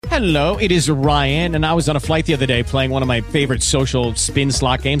Hello, it is Ryan, and I was on a flight the other day playing one of my favorite social spin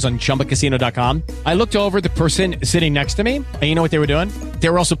slot games on ChumbaCasino.com. I looked over at the person sitting next to me, and you know what they were doing? They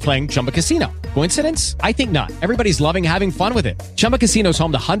were also playing Chumba Casino. Coincidence? I think not. Everybody's loving having fun with it. Chumba Casino is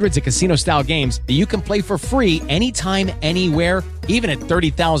home to hundreds of casino-style games that you can play for free anytime, anywhere, even at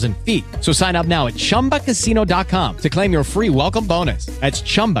 30,000 feet. So sign up now at ChumbaCasino.com to claim your free welcome bonus. That's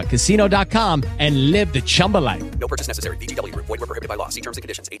ChumbaCasino.com and live the Chumba life. No purchase necessary. VGW. Void where prohibited by law. See terms and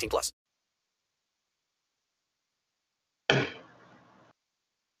conditions. 18 plus.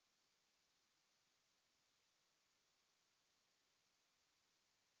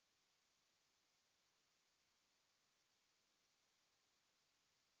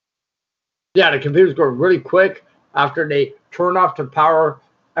 Yeah, the computers go really quick after they turn off the power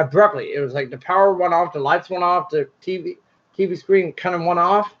abruptly. It was like the power went off, the lights went off, the TV screen kind of went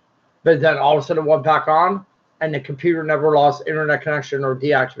off, but then all of a sudden it went back on, and the computer never lost internet connection or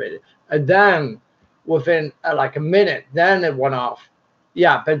deactivated. And then within like a minute, then it went off.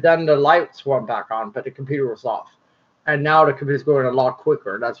 Yeah, but then the lights went back on, but the computer was off. And now the computer's going a lot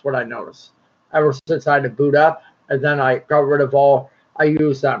quicker. That's what I noticed. Ever since I had to boot up, and then I got rid of I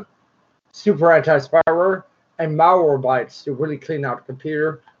used super anti-spyware and Malwarebytes to really clean out the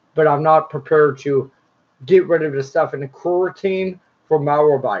computer, but I'm not prepared to get rid of the stuff in the coroutine for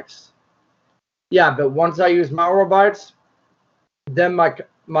Malwarebytes. Yeah, but once I use Malwarebytes, then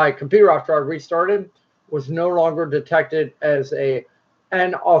my computer, after I restarted, was no longer detected as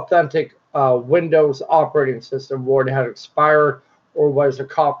an authentic Windows operating system where it had expired or was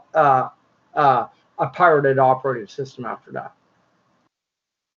a pirated operating system after that.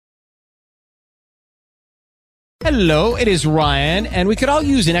 Hello, it is Ryan, and we could all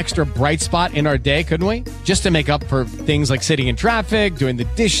use an extra bright spot in our day, couldn't we? Just to make up for things like sitting in traffic, doing the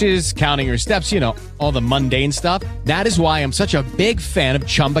dishes, counting your steps, all the mundane stuff. That is why I'm such a big fan of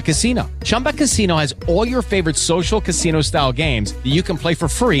Chumba Casino. Chumba Casino has all your favorite social casino-style games that you can play for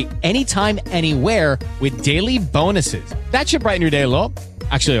free anytime, anywhere with daily bonuses. That should brighten your day a little.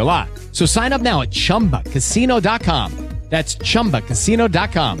 Actually, a lot. So sign up now at ChumbaCasino.com. That's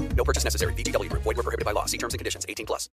ChumbaCasino.com. No purchase necessary. VGW. Void where prohibited by law. See terms and conditions. 18 plus.